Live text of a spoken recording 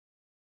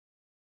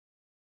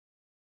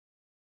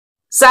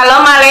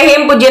Salam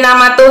alaikum, puji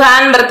nama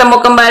Tuhan,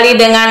 bertemu kembali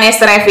dengan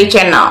Estrevi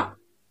Channel.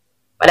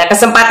 Pada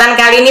kesempatan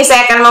kali ini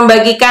saya akan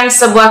membagikan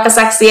sebuah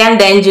kesaksian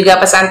dan juga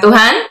pesan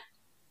Tuhan.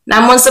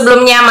 Namun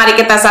sebelumnya mari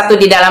kita satu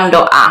di dalam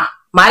doa.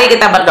 Mari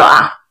kita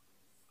berdoa.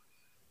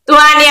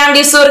 Tuhan yang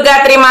di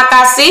surga, terima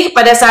kasih.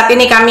 Pada saat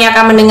ini kami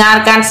akan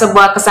mendengarkan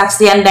sebuah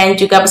kesaksian dan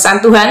juga pesan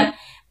Tuhan.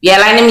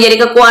 Biarlah ini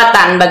menjadi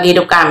kekuatan bagi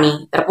hidup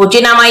kami.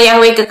 Terpuji nama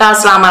Yahweh kekal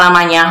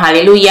selama-lamanya.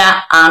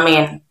 Haleluya.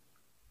 Amin.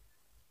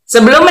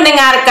 Sebelum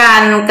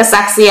mendengarkan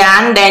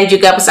kesaksian dan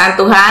juga pesan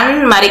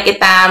Tuhan, mari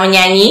kita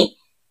menyanyi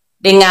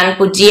dengan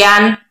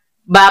pujian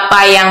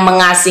Bapa yang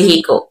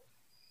mengasihiku.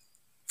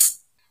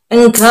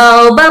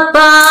 Engkau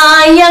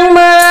Bapa yang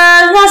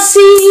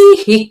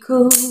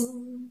mengasihiku,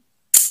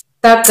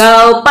 tak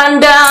kau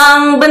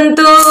pandang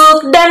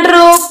bentuk dan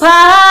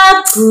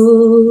rupaku.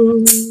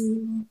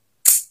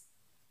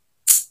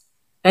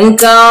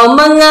 Engkau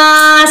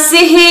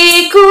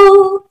mengasihiku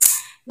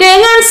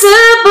dengan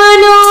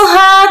sepenuh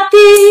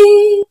hati,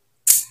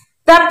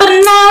 tak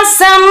pernah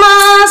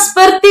sama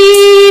seperti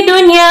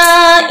dunia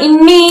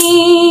ini.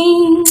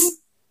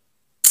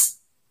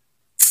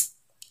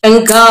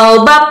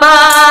 Engkau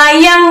Bapa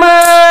yang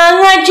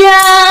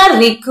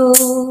mengajariku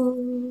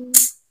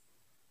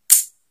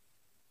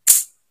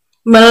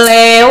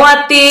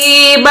melewati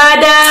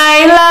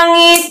badai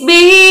langit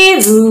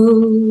biru.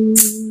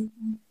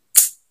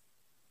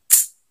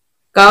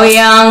 Kau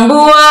yang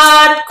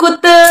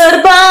buatku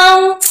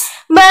terbang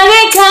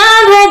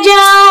bagaikan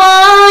raja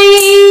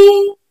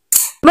wali,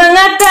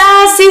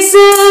 mengatasi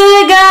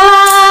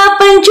segala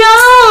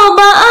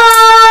pencobaan.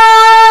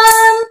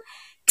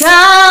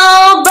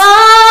 Kau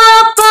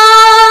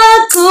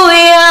Bapa-Ku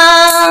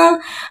yang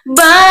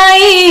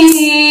baik,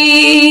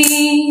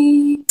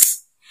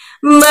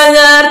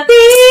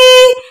 mengerti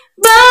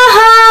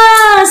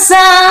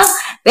bahasa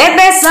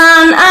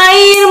tetesan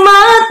air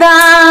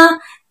mata,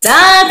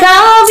 tak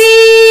kau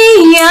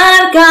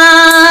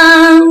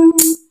biarkan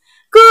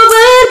ku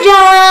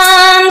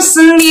berjalan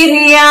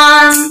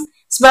sendirian,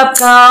 sebab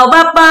kau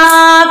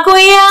Bapa-Ku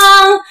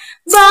yang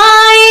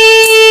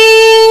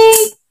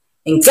baik.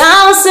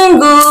 Engkau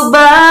sungguh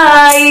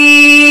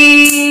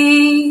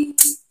baik.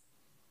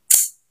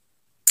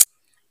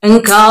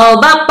 Engkau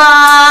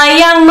Bapa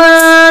yang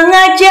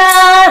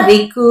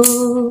mengajariku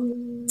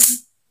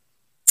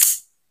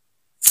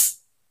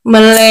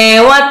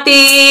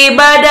melewati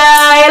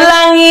badai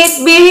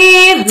langit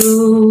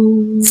biru.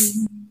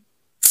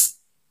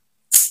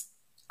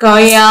 Kau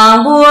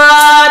yang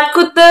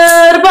buatku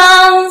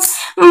terbang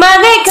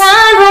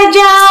bagaikan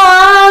raja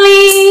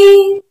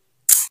wali,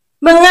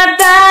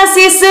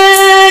 mengatasi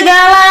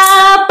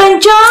segala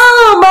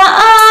pencobaan.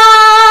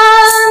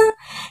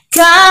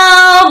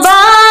 Kau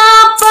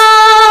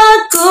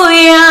Bapa-Ku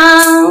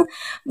yang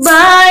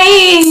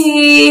baik,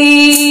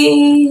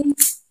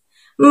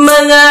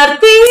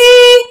 mengerti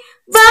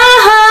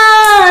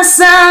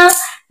bahasa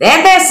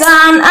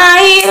tetesan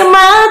air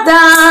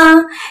mata,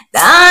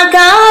 tak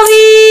kau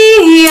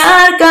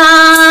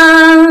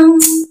biarkan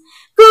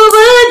ku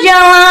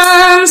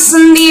berjalan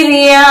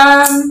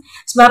sendirian,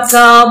 sebab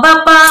kau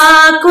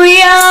Bapa-Ku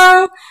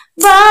yang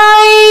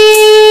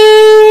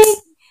baik.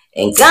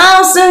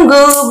 Engkau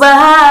sungguh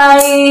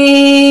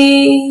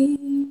baik.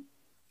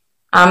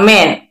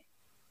 Amin.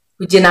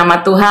 Puji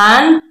nama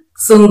Tuhan.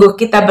 Sungguh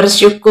kita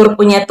bersyukur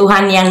punya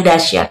Tuhan yang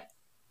dahsyat.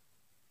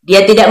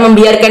 Dia tidak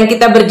membiarkan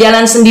kita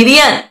berjalan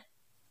sendirian.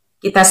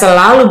 Kita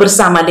selalu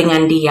bersama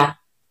dengan Dia.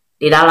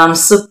 Di dalam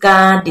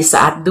suka, di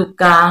saat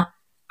duka,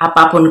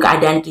 apapun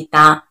keadaan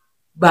kita,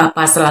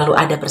 Bapa selalu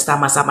ada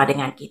bersama-sama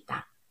dengan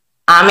kita.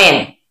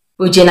 Amin.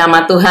 Puji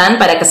nama Tuhan,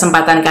 pada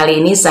kesempatan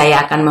kali ini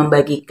saya akan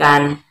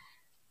membagikan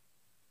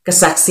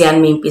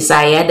kesaksian mimpi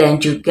saya dan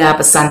juga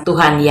pesan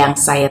Tuhan yang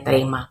saya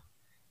terima.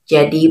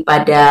 Jadi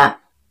pada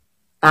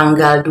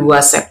tanggal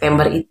 2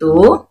 September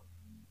itu,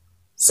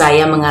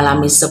 saya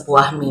mengalami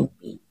sebuah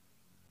mimpi.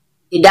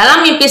 Di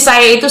dalam mimpi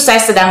saya itu, saya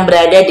sedang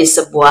berada di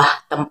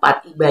sebuah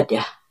tempat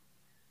ibadah.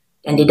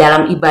 Dan di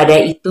dalam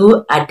ibadah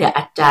itu ada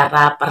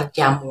acara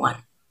perjamuan,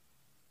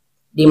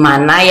 di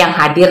mana yang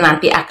hadir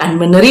nanti akan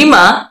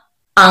menerima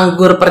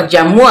anggur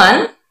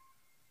perjamuan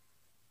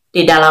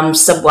di dalam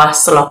sebuah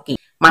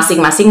sloki.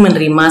 Masing-masing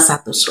menerima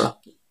satu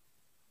sloki.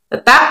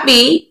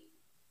 Tetapi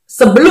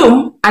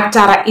sebelum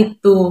acara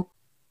itu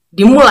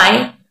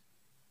dimulai,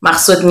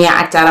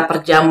 maksudnya acara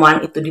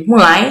perjamuan itu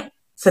dimulai,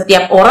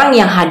 setiap orang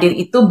yang hadir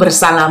itu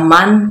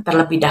bersalaman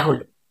terlebih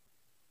dahulu.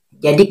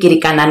 Jadi kiri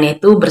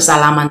kanannya itu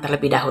bersalaman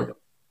terlebih dahulu.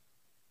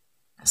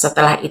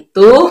 Setelah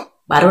itu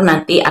baru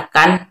nanti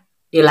akan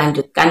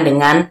dilanjutkan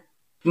dengan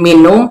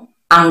minum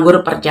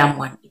anggur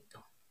perjamuan itu.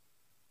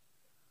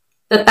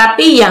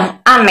 Tetapi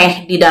yang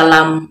aneh di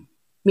dalam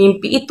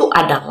mimpi itu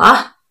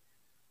adalah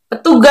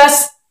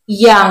petugas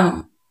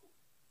yang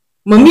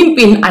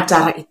memimpin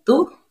acara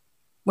itu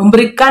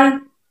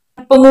memberikan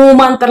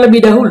pengumuman terlebih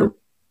dahulu.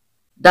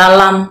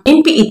 Dalam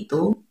mimpi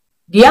itu,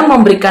 dia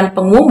memberikan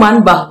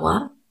pengumuman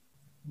bahwa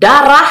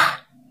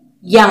darah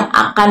yang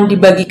akan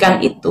dibagikan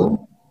itu,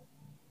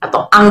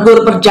 atau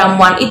anggur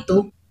perjamuan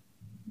itu,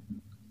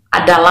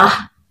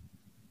 adalah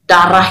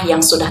darah yang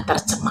sudah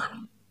tercemar.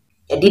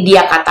 Jadi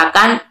dia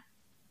katakan,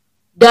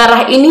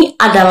 darah ini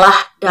adalah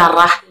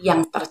darah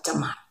yang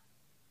tercemar.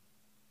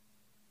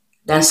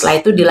 Dan setelah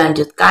itu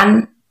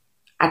dilanjutkan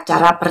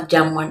acara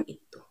perjamuan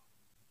itu.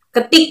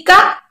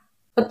 Ketika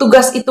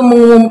petugas itu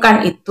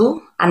mengumumkan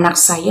itu, anak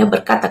saya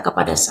berkata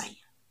kepada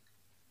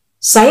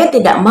saya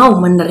tidak mau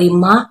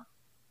menerima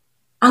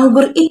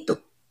anggur itu.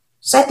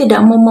 Saya tidak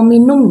mau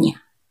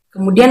meminumnya.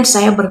 Kemudian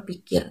saya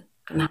berpikir,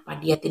 kenapa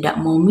dia tidak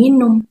mau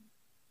minum?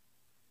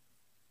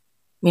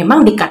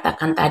 Memang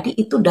dikatakan tadi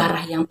itu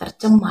darah yang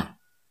tercemar.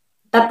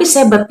 Tapi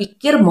saya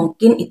berpikir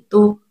mungkin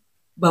itu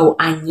bau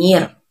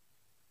anyir.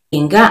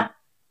 Hingga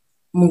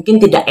mungkin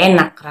tidak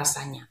enak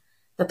rasanya.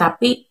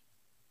 Tetapi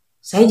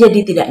saya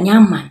jadi tidak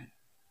nyaman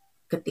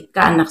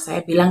ketika anak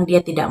saya bilang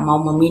dia tidak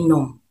mau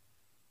meminum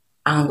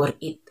anggur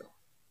itu.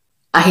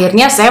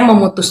 Akhirnya saya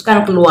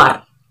memutuskan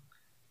keluar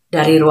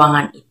dari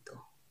ruangan itu.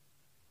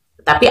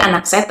 Tetapi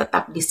anak saya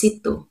tetap di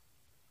situ.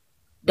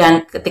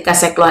 Dan ketika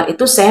saya keluar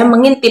itu, saya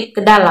mengintip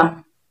ke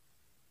dalam.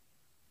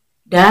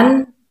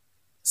 Dan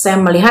saya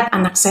melihat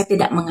anak saya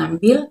tidak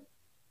mengambil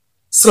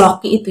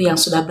seloki itu yang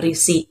sudah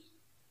berisi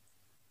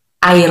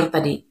air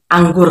tadi,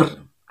 anggur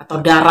atau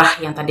darah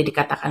yang tadi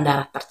dikatakan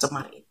darah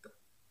tercemar itu.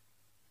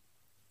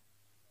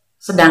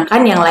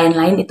 Sedangkan yang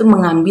lain-lain itu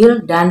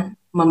mengambil dan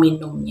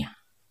meminumnya.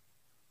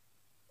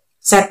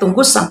 Saya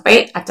tunggu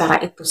sampai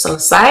acara itu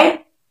selesai,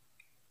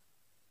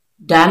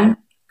 dan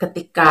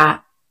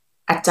ketika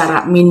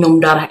acara minum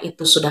darah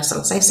itu sudah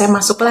selesai, saya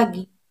masuk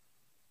lagi.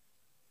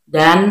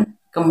 Dan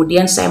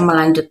kemudian saya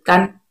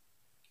melanjutkan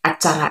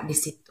acara di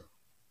situ.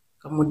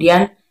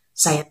 Kemudian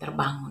saya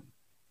terbangun.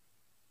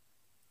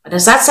 Pada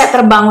saat saya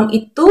terbangun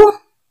itu,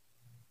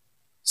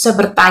 saya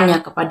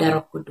bertanya kepada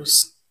Roh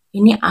Kudus,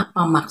 ini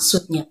apa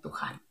maksudnya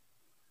Tuhan?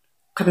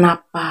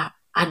 Kenapa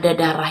ada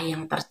darah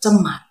yang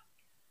tercemar?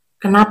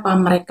 Kenapa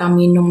mereka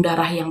minum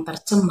darah yang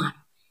tercemar?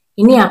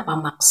 Ini apa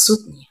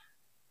maksudnya?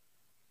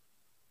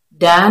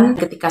 Dan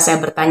ketika saya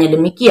bertanya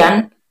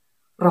demikian,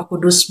 Roh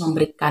Kudus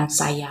memberikan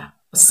saya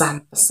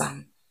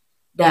pesan-pesan.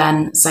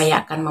 Dan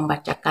saya akan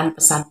membacakan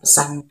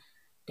pesan-pesan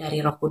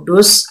dari Roh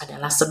Kudus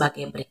adalah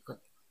sebagai berikut.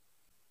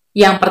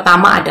 Yang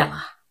pertama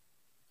adalah,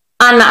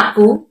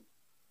 anakku,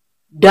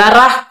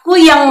 darahku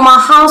yang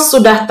mahal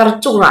sudah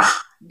tercurah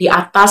di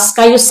atas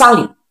kayu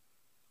salib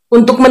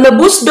untuk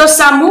menebus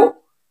dosamu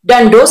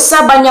dan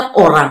dosa banyak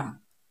orang.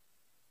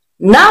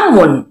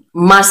 Namun,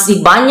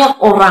 masih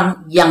banyak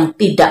orang yang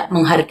tidak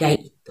menghargai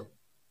itu.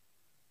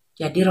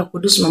 Jadi Roh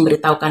Kudus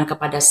memberitahukan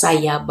kepada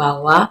saya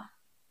bahwa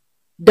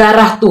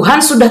darah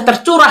Tuhan sudah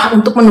tercurah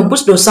untuk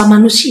menebus dosa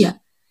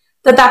manusia.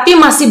 Tetapi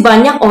masih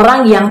banyak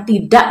orang yang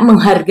tidak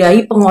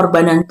menghargai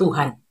pengorbanan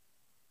Tuhan.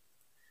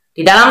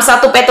 Di dalam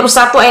 1 Petrus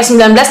 1 ayat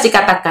 19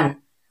 dikatakan,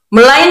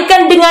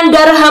 melainkan dengan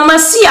darah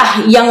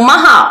Hamasyah yang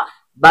mahal,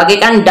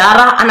 bagaikan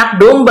darah anak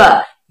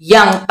domba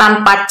yang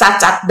tanpa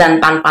cacat dan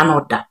tanpa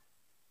noda.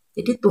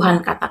 Jadi Tuhan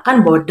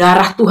katakan bahwa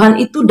darah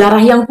Tuhan itu darah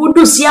yang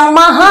kudus, yang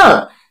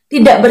mahal,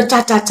 tidak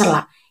bercacat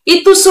celah.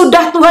 Itu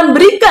sudah Tuhan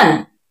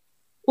berikan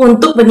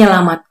untuk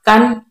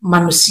menyelamatkan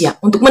manusia,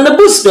 untuk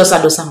menebus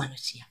dosa-dosa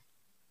manusia.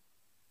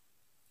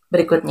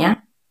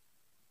 Berikutnya,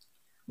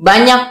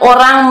 banyak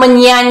orang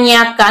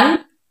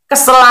menyia-nyiakan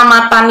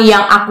keselamatan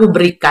yang aku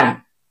berikan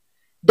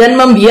dan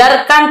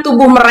membiarkan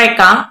tubuh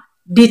mereka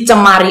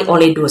dicemari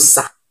oleh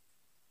dosa.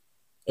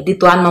 Jadi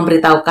Tuhan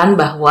memberitahukan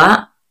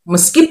bahwa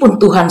meskipun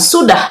Tuhan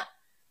sudah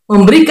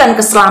memberikan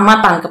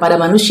keselamatan kepada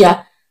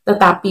manusia,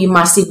 tetapi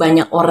masih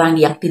banyak orang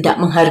yang tidak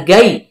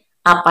menghargai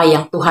apa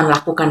yang Tuhan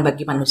lakukan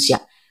bagi manusia.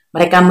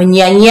 Mereka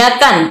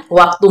menyia-nyiakan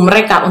waktu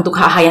mereka untuk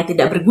hal-hal yang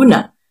tidak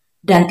berguna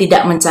dan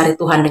tidak mencari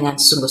Tuhan dengan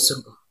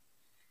sungguh-sungguh.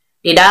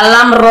 Di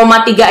dalam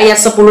Roma 3 ayat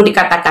 10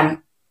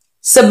 dikatakan,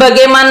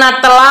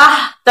 sebagaimana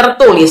telah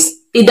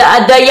tertulis,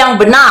 tidak ada yang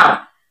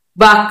benar,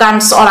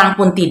 bahkan seorang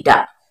pun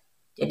tidak.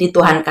 Jadi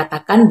Tuhan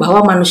katakan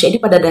bahwa manusia ini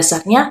pada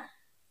dasarnya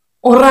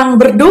orang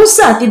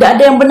berdosa, tidak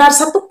ada yang benar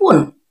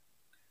satupun.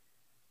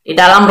 Di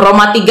dalam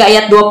Roma 3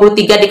 ayat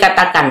 23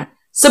 dikatakan,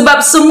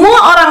 sebab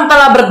semua orang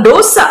telah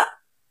berdosa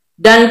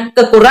dan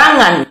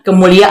kekurangan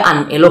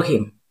kemuliaan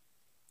Elohim.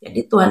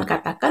 Jadi Tuhan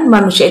katakan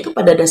manusia itu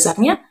pada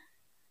dasarnya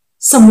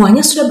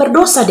semuanya sudah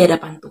berdosa di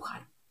hadapan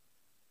Tuhan.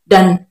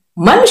 Dan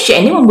manusia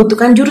ini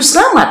membutuhkan juru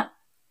selamat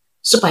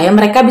supaya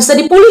mereka bisa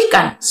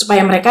dipulihkan,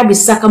 supaya mereka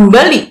bisa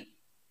kembali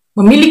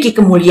memiliki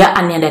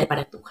kemuliaan yang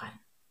daripada Tuhan.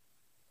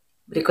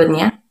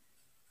 Berikutnya,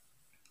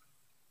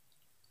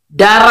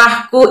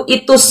 darahku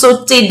itu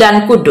suci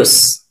dan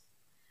kudus,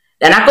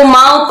 dan aku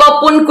mau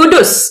kau pun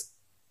kudus,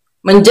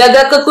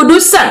 menjaga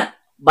kekudusan,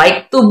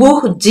 baik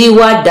tubuh,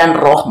 jiwa, dan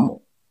rohmu.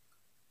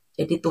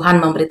 Jadi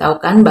Tuhan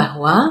memberitahukan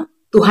bahwa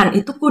Tuhan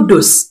itu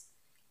kudus,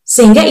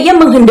 sehingga ia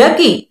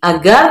menghendaki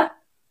agar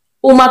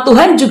umat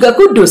Tuhan juga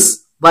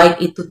kudus,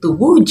 baik itu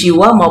tubuh,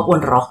 jiwa,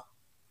 maupun roh.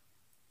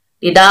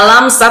 Di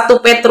dalam 1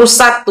 Petrus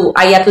 1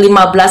 ayat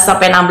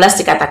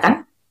 15-16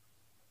 dikatakan,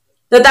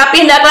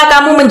 tetapi hendaklah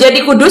kamu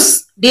menjadi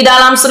kudus di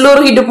dalam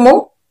seluruh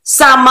hidupmu,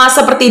 sama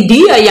seperti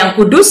Dia yang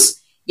kudus,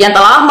 yang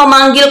telah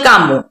memanggil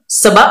kamu,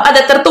 sebab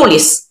ada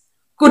tertulis,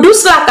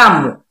 kuduslah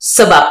kamu,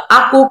 sebab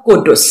aku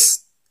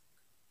kudus.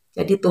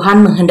 Jadi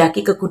Tuhan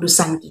menghendaki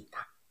kekudusan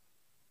kita.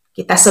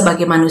 Kita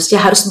sebagai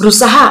manusia harus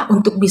berusaha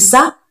untuk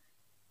bisa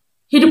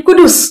hidup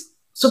kudus,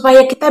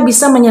 supaya kita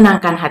bisa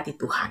menyenangkan hati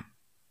Tuhan.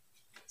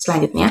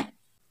 Selanjutnya,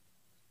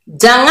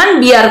 jangan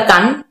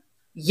biarkan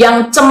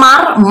yang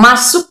cemar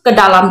masuk ke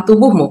dalam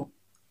tubuhmu.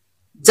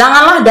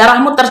 Janganlah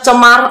darahmu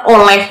tercemar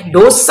oleh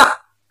dosa.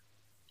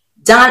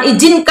 Jangan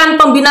izinkan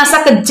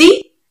pembinasa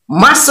keji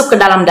masuk ke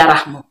dalam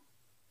darahmu.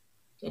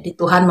 Jadi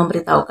Tuhan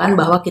memberitahukan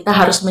bahwa kita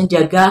harus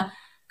menjaga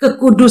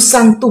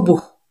kekudusan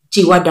tubuh,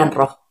 jiwa, dan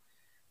roh.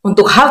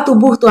 Untuk hal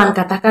tubuh, Tuhan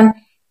katakan,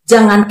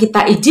 jangan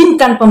kita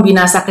izinkan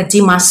pembinasa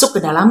keji masuk ke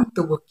dalam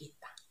tubuh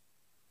kita.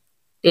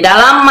 Di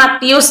dalam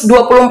Matius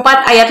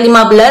 24 ayat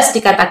 15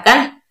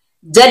 dikatakan,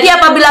 jadi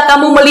apabila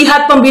kamu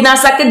melihat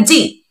pembinasa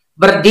keji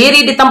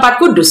berdiri di tempat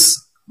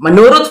kudus,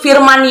 menurut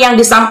firman yang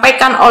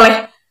disampaikan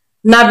oleh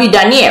Nabi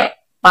Daniel,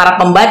 para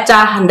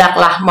pembaca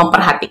hendaklah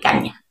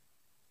memperhatikannya.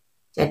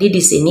 Jadi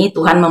di sini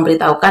Tuhan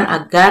memberitahukan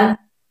agar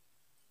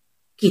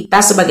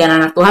kita sebagai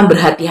anak Tuhan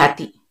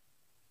berhati-hati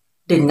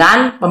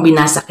dengan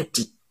pembinasa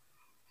keji.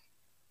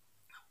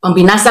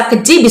 Pembinasa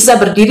keji bisa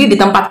berdiri di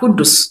tempat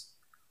kudus.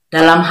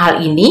 Dalam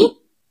hal ini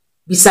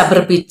bisa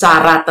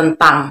berbicara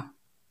tentang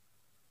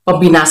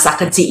pembinasa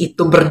keji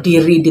itu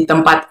berdiri di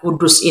tempat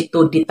kudus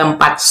itu di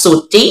tempat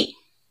suci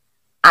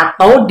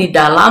atau di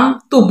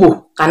dalam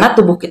tubuh. Karena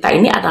tubuh kita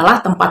ini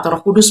adalah tempat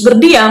Roh Kudus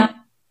berdiam.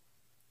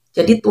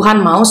 Jadi Tuhan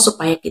mau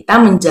supaya kita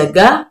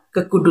menjaga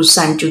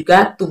kekudusan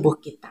juga tubuh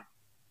kita.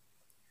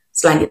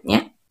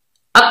 Selanjutnya,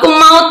 aku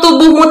mau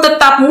tubuhmu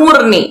tetap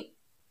murni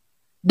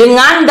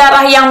dengan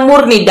darah yang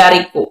murni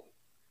dariku.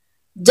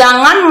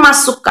 Jangan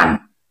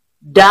masukkan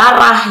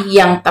darah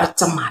yang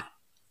tercemar.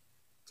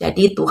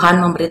 Jadi Tuhan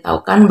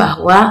memberitahukan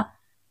bahwa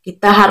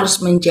kita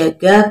harus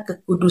menjaga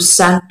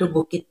kekudusan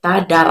tubuh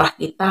kita, darah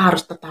kita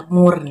harus tetap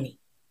murni.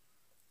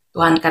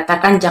 Tuhan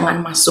katakan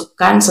jangan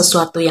masukkan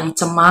sesuatu yang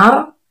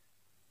cemar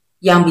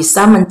yang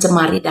bisa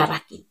mencemari darah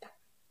kita.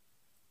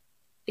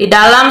 Di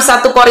dalam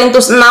 1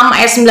 Korintus 6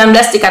 ayat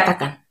 19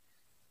 dikatakan,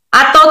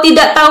 atau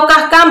tidak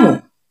tahukah kamu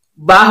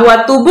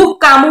bahwa tubuh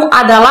kamu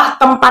adalah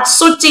tempat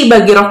suci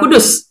bagi Roh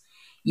Kudus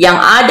yang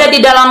ada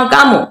di dalam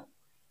kamu,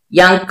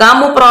 yang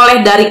kamu peroleh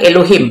dari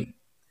Elohim,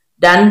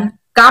 dan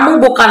kamu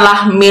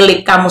bukanlah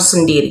milik kamu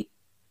sendiri.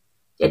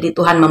 Jadi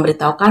Tuhan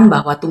memberitahukan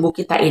bahwa tubuh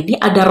kita ini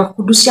ada Roh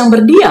Kudus yang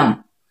berdiam.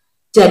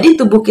 Jadi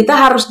tubuh kita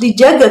harus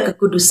dijaga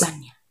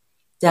kekudusannya.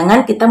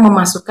 Jangan kita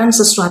memasukkan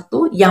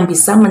sesuatu yang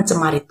bisa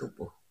mencemari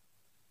tubuh.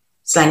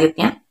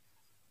 Selanjutnya,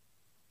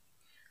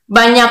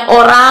 banyak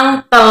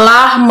orang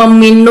telah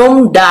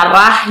meminum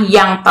darah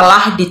yang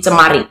telah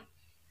dicemari,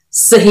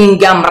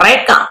 sehingga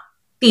mereka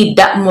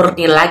tidak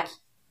murni lagi.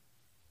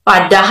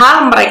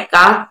 Padahal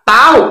mereka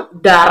tahu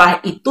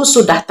darah itu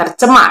sudah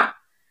tercemar,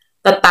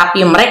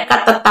 tetapi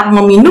mereka tetap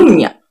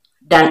meminumnya,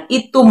 dan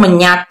itu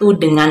menyatu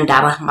dengan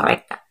darah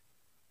mereka.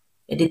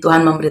 Jadi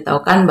Tuhan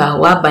memberitahukan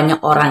bahwa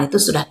banyak orang itu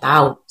sudah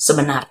tahu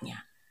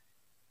sebenarnya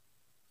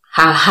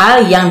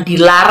hal-hal yang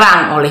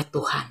dilarang oleh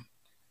Tuhan,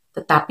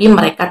 tetapi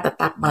mereka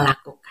tetap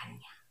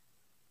melakukannya.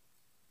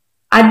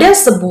 Ada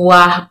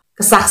sebuah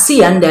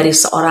kesaksian dari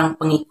seorang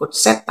pengikut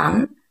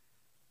setan.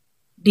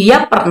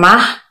 Dia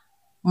pernah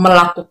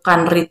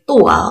melakukan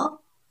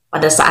ritual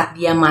pada saat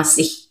dia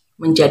masih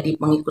menjadi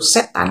pengikut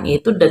setan,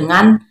 yaitu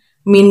dengan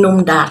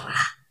minum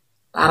darah.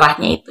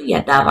 Darahnya itu ya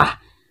darah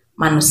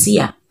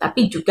manusia,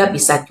 tapi juga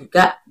bisa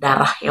juga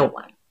darah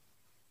hewan.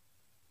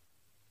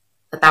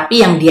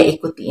 Tetapi yang dia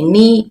ikuti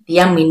ini,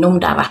 dia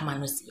minum darah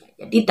manusia.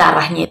 Jadi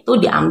darahnya itu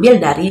diambil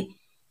dari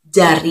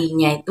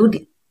jarinya itu,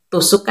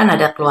 ditusukkan,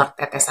 ada keluar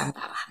tetesan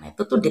darah. Nah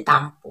itu tuh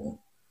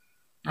ditampung.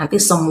 Nanti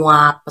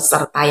semua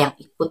peserta yang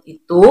ikut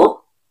itu,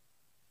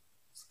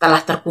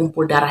 setelah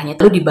terkumpul darahnya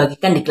itu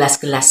dibagikan di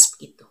gelas-gelas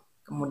begitu.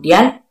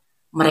 Kemudian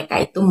mereka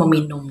itu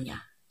meminumnya.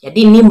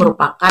 Jadi ini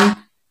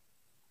merupakan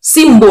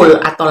simbol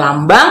atau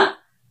lambang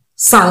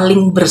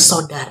saling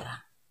bersaudara.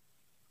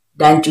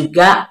 Dan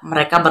juga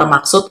mereka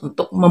bermaksud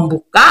untuk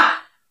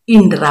membuka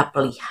indera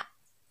pelihat.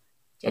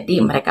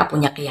 Jadi mereka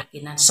punya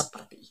keyakinan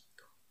seperti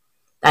itu.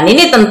 Dan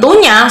ini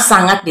tentunya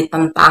sangat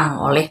ditentang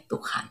oleh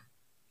Tuhan.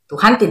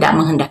 Tuhan tidak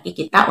menghendaki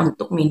kita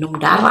untuk minum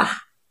darah.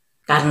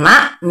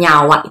 Karena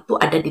nyawa itu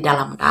ada di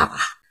dalam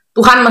darah.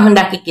 Tuhan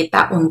menghendaki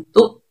kita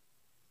untuk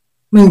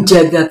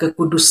menjaga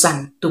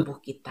kekudusan tubuh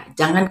kita.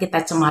 Jangan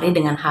kita cemari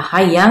dengan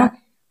hal-hal yang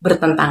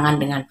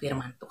bertentangan dengan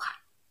firman Tuhan.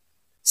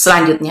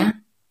 Selanjutnya,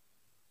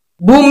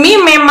 bumi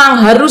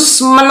memang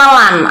harus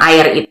menelan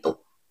air itu,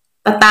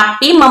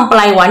 tetapi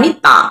mempelai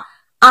wanita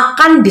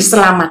akan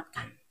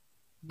diselamatkan,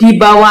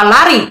 dibawa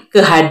lari ke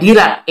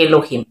hadirat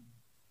Elohim.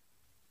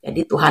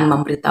 Jadi Tuhan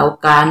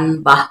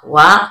memberitahukan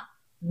bahwa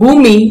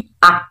bumi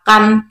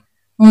akan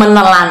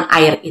menelan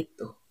air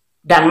itu,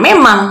 dan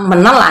memang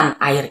menelan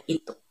air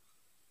itu.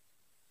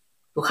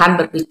 Tuhan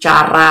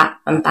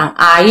berbicara tentang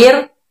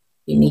air,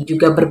 ini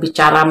juga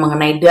berbicara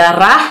mengenai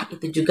darah,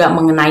 itu juga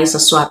mengenai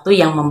sesuatu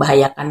yang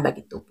membahayakan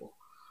bagi tubuh.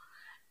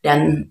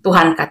 Dan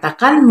Tuhan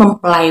katakan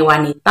mempelai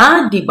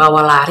wanita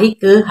dibawa lari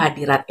ke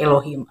hadirat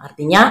Elohim.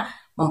 Artinya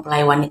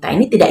mempelai wanita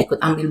ini tidak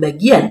ikut ambil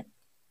bagian,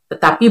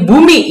 tetapi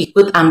bumi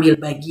ikut ambil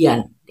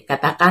bagian.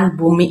 Dikatakan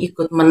bumi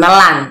ikut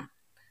menelan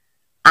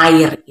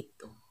air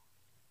itu.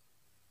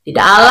 Di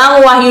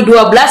dalam Wahyu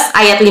 12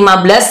 ayat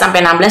 15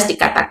 sampai 16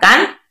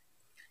 dikatakan,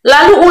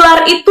 lalu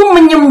ular itu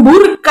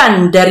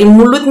menyemburkan dari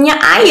mulutnya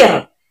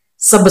air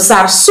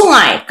sebesar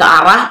sungai ke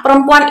arah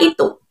perempuan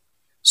itu,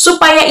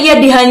 supaya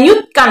ia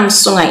dihanyutkan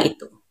sungai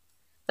itu.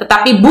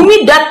 Tetapi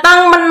bumi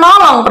datang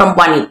menolong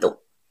perempuan itu.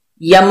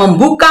 Ia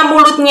membuka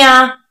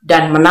mulutnya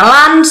dan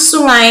menelan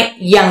sungai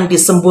yang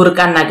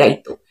disemburkan naga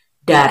itu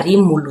dari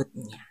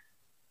mulutnya.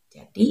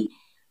 Jadi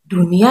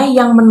dunia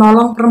yang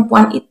menolong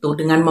perempuan itu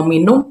dengan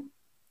meminum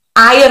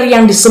air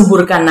yang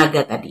disemburkan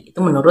naga tadi.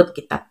 Itu menurut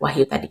kitab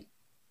Wahyu tadi.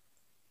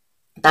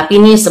 Tapi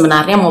ini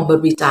sebenarnya mau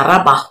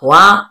berbicara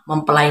bahwa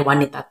mempelai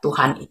wanita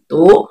Tuhan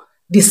itu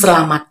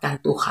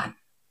diselamatkan Tuhan,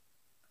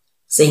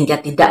 sehingga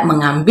tidak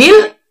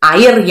mengambil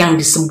air yang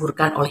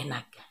disemburkan oleh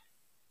naga.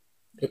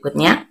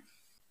 Berikutnya,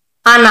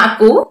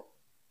 anakku,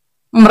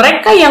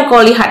 mereka yang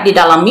kau lihat di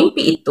dalam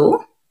mimpi itu,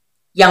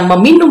 yang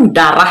meminum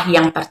darah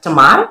yang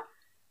tercemar,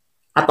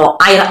 atau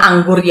air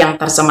anggur yang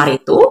tercemar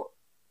itu,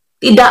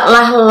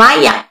 tidaklah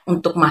layak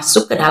untuk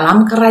masuk ke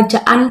dalam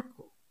kerajaanku.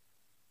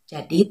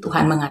 Jadi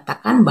Tuhan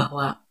mengatakan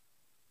bahwa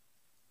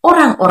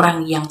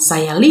orang-orang yang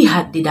saya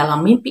lihat di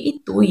dalam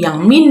mimpi itu,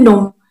 yang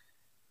minum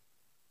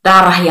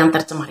darah yang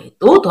tercemar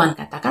itu, Tuhan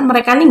katakan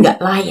mereka ini nggak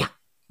layak.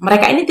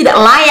 Mereka ini tidak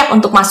layak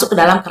untuk masuk ke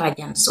dalam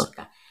kerajaan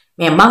surga.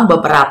 Memang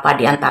beberapa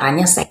di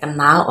antaranya saya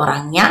kenal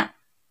orangnya.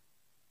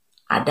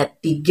 Ada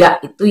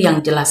 3 itu yang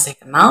jelas saya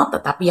kenal,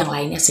 tetapi yang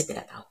lainnya saya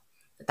tidak tahu.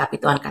 Tetapi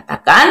Tuhan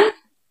katakan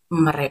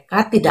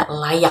mereka tidak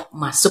layak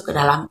masuk ke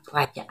dalam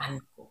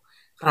kerajaanku.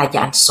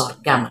 Kerajaan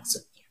surga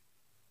maksudnya.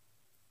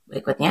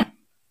 Berikutnya.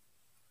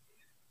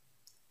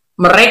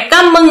 Mereka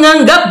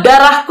menganggap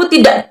darahku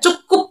tidak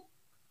cukup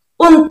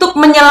untuk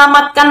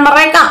menyelamatkan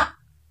mereka.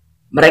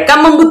 Mereka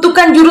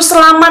membutuhkan juru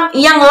selamat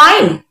yang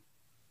lain.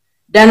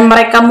 Dan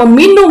mereka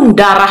meminum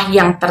darah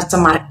yang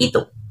tercemar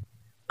itu.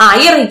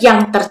 Air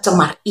yang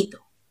tercemar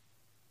itu.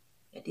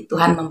 Jadi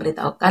Tuhan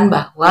memberitahukan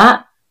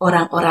bahwa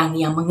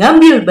orang-orang yang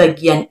mengambil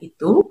bagian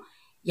itu,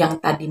 yang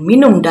tadi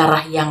minum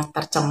darah yang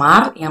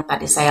tercemar, yang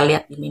tadi saya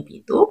lihat di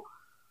mimpi itu,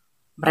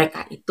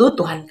 mereka itu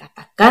Tuhan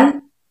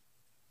katakan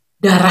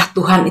darah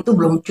Tuhan itu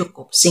belum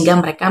cukup, sehingga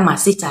mereka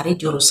masih cari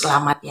juru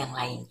selamat yang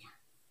lainnya.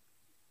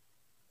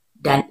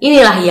 Dan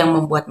inilah yang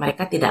membuat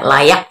mereka tidak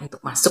layak untuk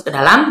masuk ke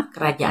dalam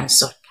kerajaan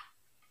surga.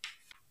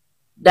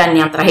 Dan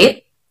yang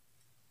terakhir,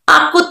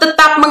 aku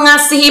tetap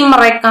mengasihi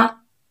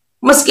mereka,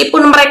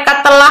 meskipun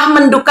mereka telah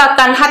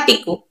mendukakan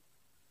hatiku.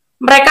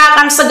 Mereka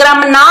akan segera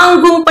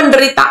menanggung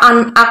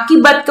penderitaan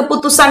akibat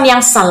keputusan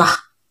yang salah.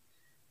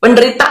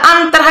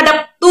 Penderitaan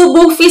terhadap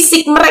tubuh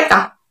fisik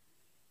mereka,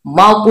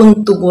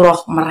 maupun tubuh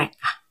roh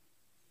mereka.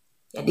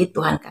 Jadi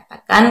Tuhan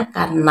katakan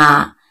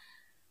karena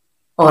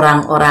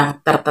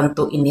orang-orang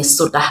tertentu ini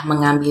sudah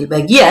mengambil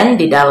bagian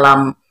di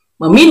dalam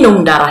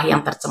meminum darah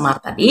yang tercemar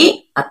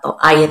tadi, atau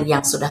air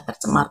yang sudah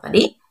tercemar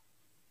tadi,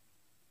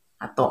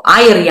 atau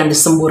air yang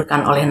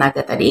disemburkan oleh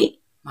naga tadi,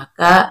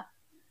 maka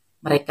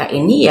mereka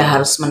ini ya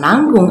harus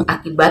menanggung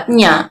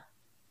akibatnya.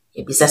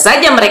 Ya bisa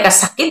saja mereka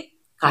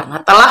sakit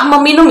karena telah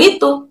meminum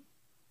itu.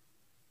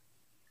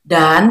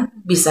 Dan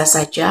bisa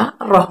saja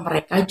roh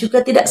mereka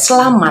juga tidak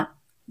selamat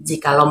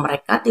jikalau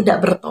mereka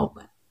tidak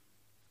bertobat.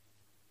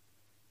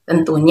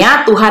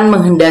 Tentunya Tuhan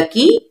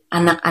menghendaki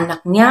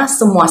anak-anaknya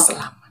semua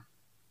selamat.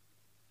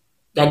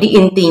 Jadi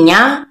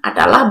intinya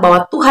adalah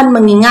bahwa Tuhan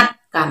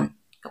mengingatkan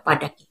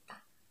kepada kita.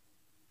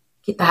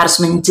 Kita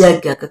harus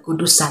menjaga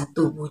kekudusan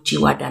tubuh,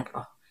 jiwa, dan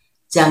roh.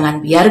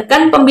 Jangan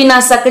biarkan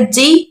pembinasa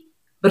keji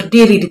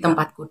berdiri di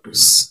tempat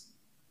kudus.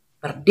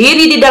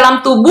 Berdiri di dalam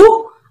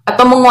tubuh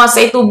atau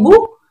menguasai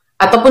tubuh,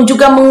 ataupun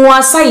juga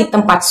menguasai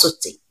tempat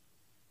suci.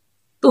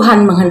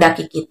 Tuhan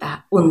menghendaki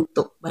kita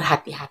untuk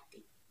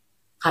berhati-hati.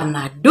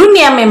 Karena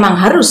dunia memang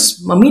harus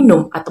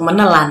meminum atau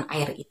menelan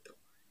air itu.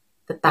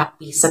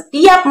 Tetapi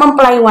setiap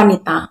mempelai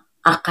wanita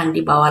akan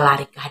dibawa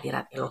lari ke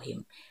hadirat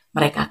Elohim.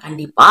 Mereka akan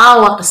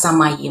dibawa ke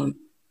Samayim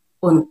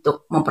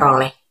untuk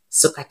memperoleh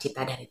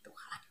sukacita dari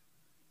Tuhan.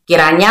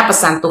 Kiranya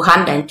pesan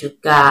Tuhan dan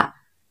juga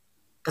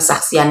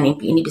kesaksian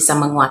mimpi ini bisa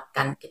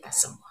menguatkan kita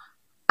semua.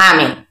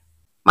 Amin.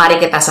 Mari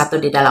kita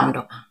satu di dalam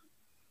doa.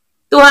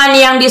 Tuhan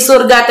yang di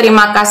surga,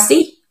 terima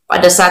kasih.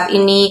 Pada saat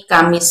ini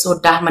kami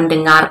sudah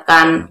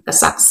mendengarkan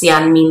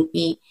kesaksian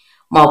mimpi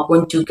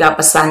maupun juga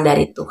pesan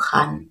dari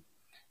Tuhan.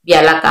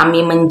 Biarlah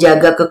kami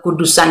menjaga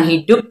kekudusan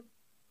hidup,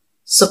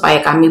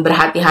 supaya kami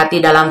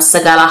berhati-hati dalam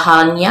segala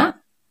halnya,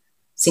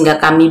 sehingga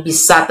kami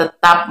bisa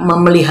tetap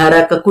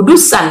memelihara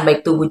kekudusan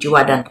baik tubuh,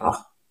 jiwa, dan roh.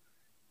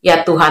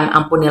 Ya Tuhan,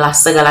 ampunilah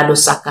segala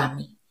dosa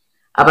kami.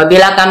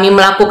 Apabila kami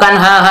melakukan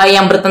hal-hal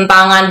yang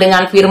bertentangan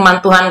dengan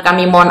firman Tuhan,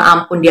 kami mohon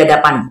ampun di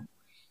hadapan-Mu.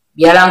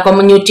 Biarlah Engkau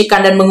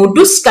menyucikan dan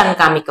menguduskan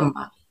kami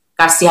kembali.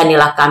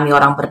 Kasihanilah kami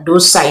orang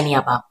berdosa ini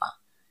ya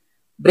Bapa.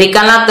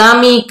 Berikanlah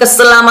kami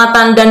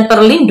keselamatan dan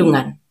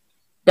perlindungan.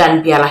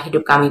 dan biarlah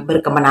hidup kami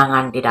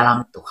berkemenangan di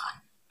dalam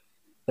Tuhan.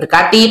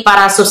 Berkati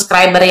para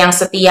subscriber yang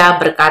setia,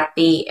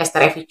 berkati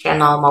Esther Evi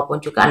Channel maupun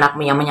juga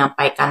anakmu yang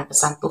menyampaikan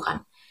pesan Tuhan.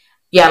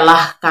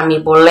 Biarlah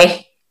kami boleh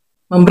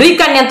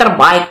memberikan yang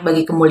terbaik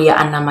bagi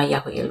kemuliaan nama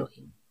Yahweh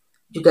Elohim.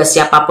 Juga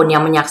siapapun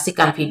yang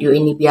menyaksikan video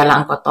ini,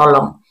 biarlah engkau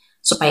tolong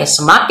supaya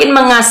semakin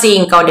mengasihi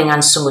engkau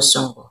dengan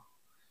sungguh-sungguh.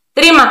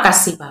 Terima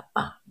kasih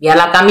Bapa.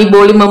 Biarlah kami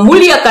boleh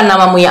memuliakan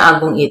namamu yang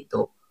agung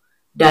itu.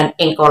 Dan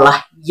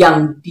engkaulah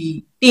yang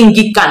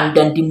ditinggikan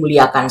dan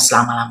dimuliakan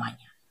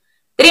selama-lamanya.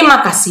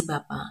 Terima kasih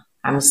Bapa.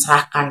 Kami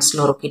serahkan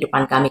seluruh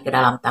kehidupan kami ke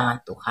dalam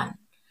tangan Tuhan.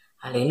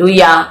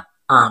 Haleluya.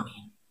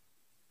 Amin.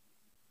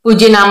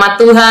 Puji nama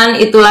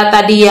Tuhan, itulah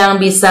tadi yang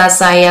bisa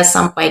saya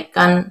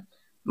sampaikan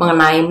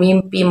mengenai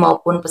mimpi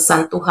maupun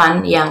pesan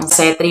Tuhan yang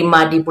saya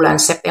terima di bulan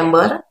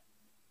September.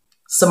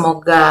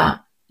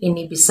 Semoga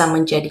ini bisa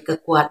menjadi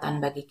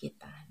kekuatan bagi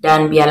kita.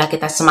 Dan biarlah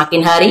kita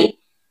semakin hari,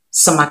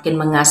 semakin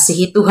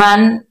mengasihi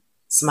Tuhan,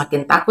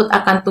 semakin takut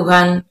akan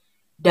Tuhan,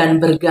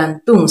 dan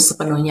bergantung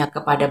sepenuhnya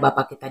kepada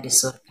Bapa kita di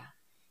surga.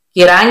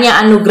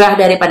 Kiranya anugerah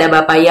daripada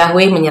Bapa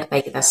Yahweh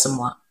menyertai kita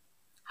semua.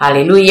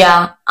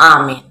 Haleluya.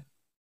 Amin.